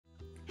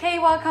Hey,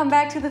 welcome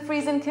back to the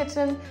Friesen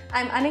kitchen.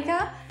 I'm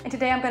Annika and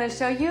today I'm going to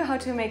show you how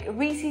to make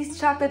Reese's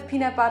chocolate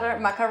peanut butter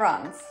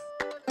macarons.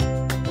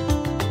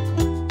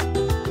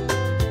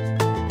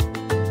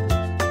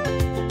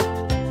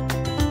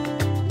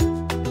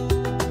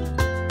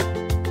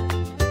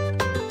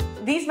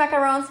 These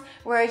macarons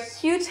were a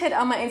huge hit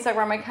on my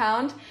Instagram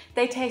account.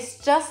 They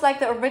taste just like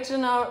the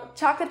original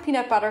chocolate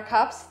peanut butter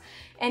cups,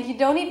 and you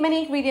don't need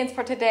many ingredients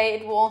for today.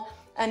 It will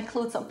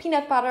include some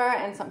peanut butter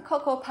and some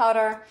cocoa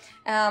powder.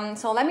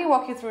 So let me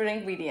walk you through the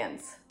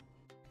ingredients.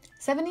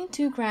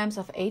 72 grams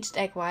of aged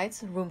egg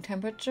whites, room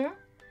temperature,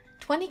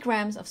 20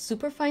 grams of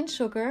superfine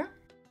sugar,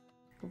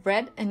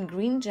 red and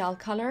green gel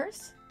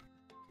colors,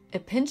 a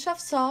pinch of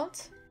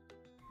salt,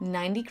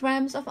 90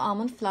 grams of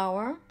almond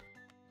flour,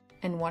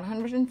 and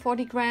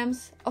 140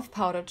 grams of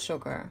powdered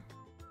sugar.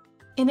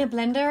 In a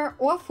blender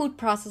or food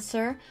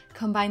processor,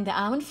 combine the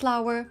almond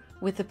flour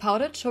with the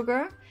powdered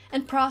sugar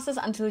and process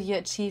until you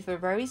achieve a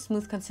very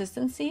smooth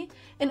consistency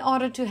in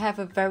order to have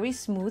a very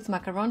smooth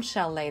macaron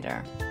shell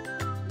later.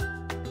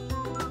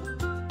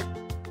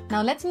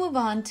 Now let's move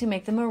on to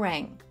make the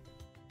meringue.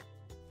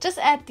 Just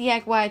add the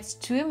egg whites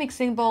to a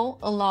mixing bowl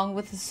along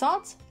with the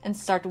salt and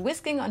start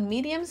whisking on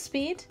medium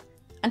speed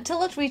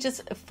until it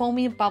reaches a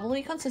foamy,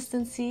 bubbly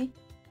consistency,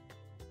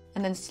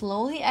 and then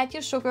slowly add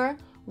your sugar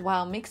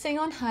while mixing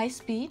on high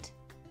speed.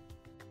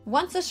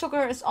 Once the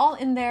sugar is all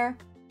in there,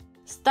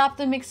 stop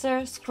the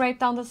mixer, scrape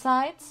down the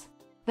sides,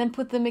 then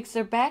put the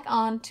mixer back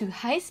on to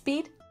high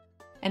speed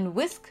and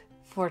whisk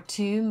for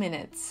 2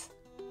 minutes.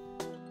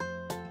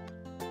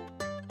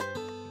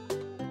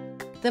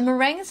 The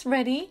meringue is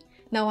ready.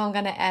 Now I'm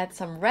gonna add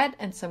some red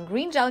and some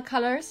green gel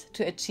colors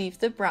to achieve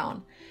the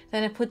brown.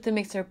 Then I put the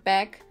mixer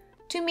back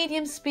to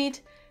medium speed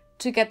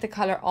to get the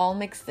color all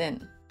mixed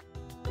in.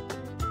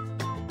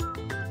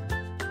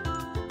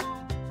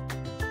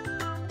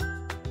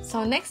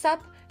 So next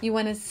up, you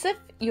want to sift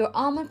your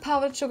almond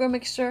powdered sugar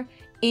mixture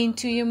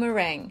into your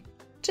meringue.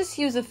 Just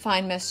use a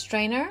fine mesh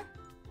strainer,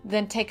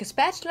 then take a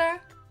spatula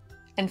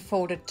and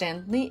fold it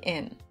gently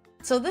in.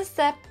 So this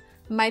step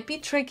might be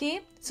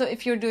tricky, so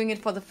if you're doing it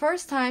for the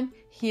first time,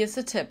 here's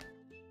a tip.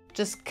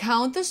 Just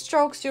count the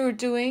strokes you're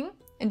doing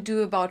and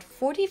do about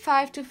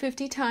 45 to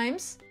 50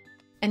 times,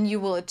 and you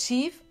will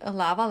achieve a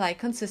lava-like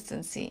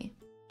consistency.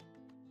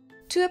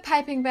 To a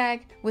piping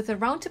bag with a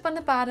round tip on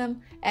the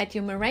bottom, add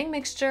your meringue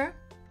mixture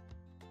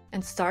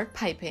and start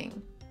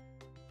piping.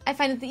 I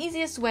find it the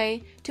easiest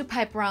way to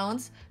pipe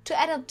rounds to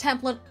add a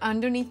template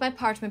underneath my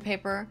parchment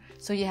paper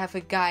so you have a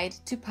guide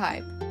to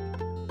pipe.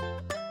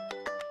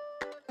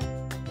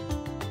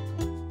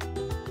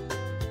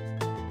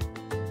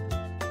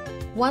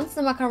 Once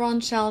the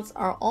macaron shells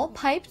are all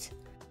piped,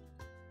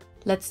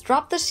 let's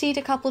drop the sheet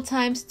a couple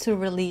times to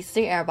release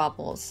the air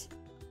bubbles.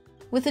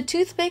 With a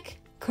toothpick,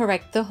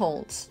 correct the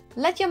holes.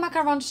 Let your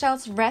macaron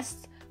shells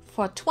rest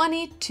for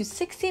 20 to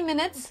 60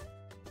 minutes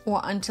or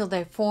until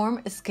they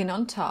form a skin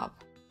on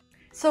top.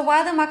 So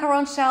while the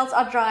macaron shells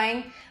are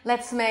drying,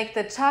 let's make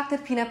the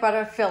chocolate peanut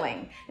butter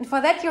filling. And for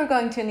that you're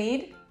going to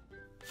need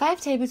 5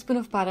 tablespoons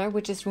of butter,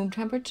 which is room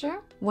temperature,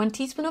 1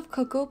 teaspoon of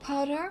cocoa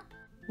powder,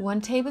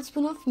 1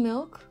 tablespoon of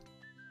milk,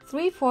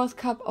 3/4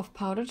 cup of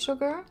powdered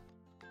sugar,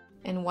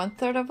 and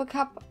 1/3 of a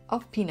cup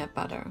of peanut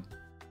butter.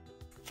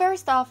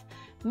 First off,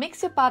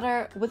 mix your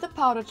butter with the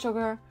powdered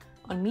sugar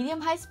on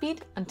medium-high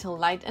speed until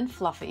light and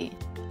fluffy.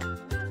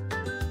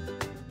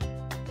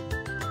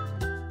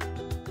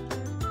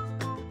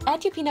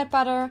 Add your peanut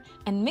butter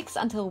and mix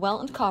until well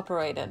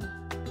incorporated.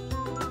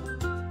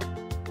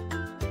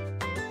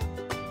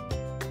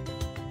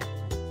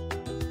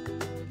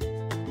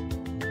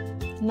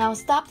 Now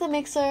stop the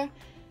mixer,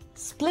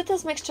 split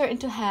this mixture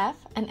into half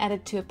and add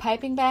it to a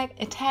piping bag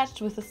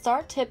attached with a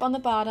star tip on the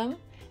bottom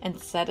and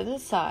set it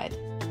aside.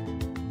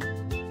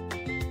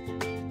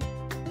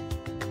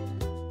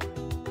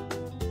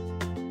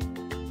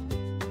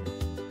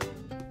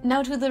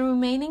 Now to the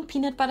remaining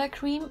peanut butter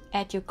cream,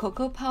 add your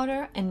cocoa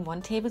powder and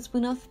 1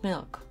 tablespoon of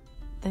milk.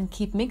 Then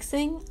keep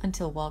mixing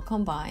until well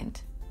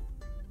combined.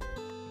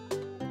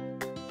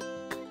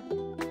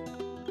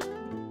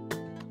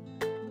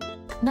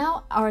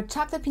 Now our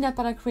chocolate peanut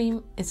butter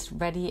cream is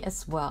ready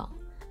as well.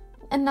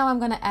 And now I'm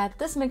gonna add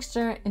this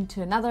mixture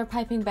into another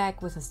piping bag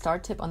with a star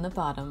tip on the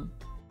bottom.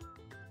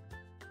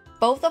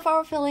 Both of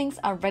our fillings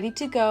are ready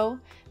to go.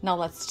 Now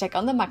let's check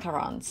on the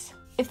macarons.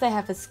 If they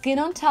have a skin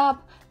on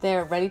top, they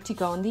are ready to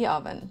go in the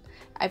oven.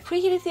 I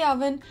preheated the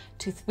oven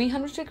to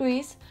 300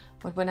 degrees,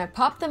 but when I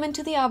popped them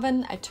into the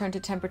oven, I turned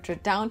the temperature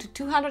down to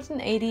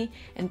 280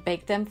 and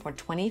baked them for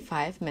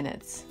 25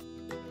 minutes.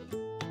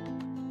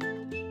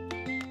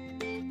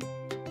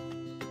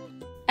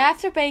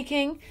 After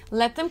baking,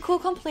 let them cool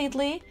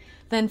completely,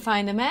 then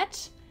find a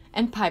match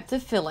and pipe the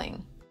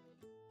filling.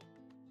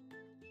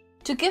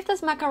 To give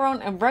this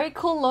macaron a very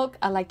cool look,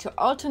 I like to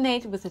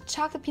alternate with the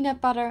chocolate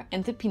peanut butter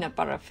and the peanut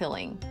butter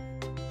filling.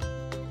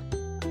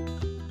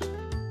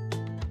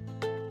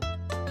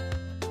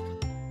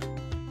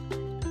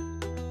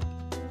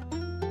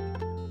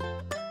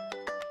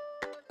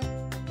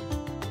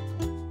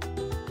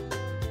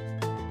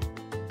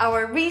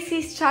 Our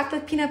Reese's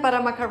chocolate peanut butter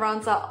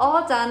macarons are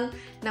all done.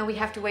 Now we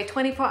have to wait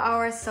 24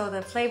 hours so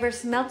the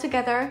flavors melt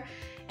together.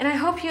 And I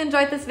hope you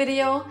enjoyed this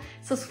video.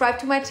 Subscribe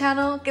to my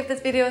channel, give this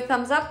video a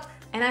thumbs up,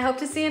 and I hope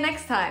to see you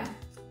next time.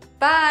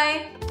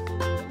 Bye!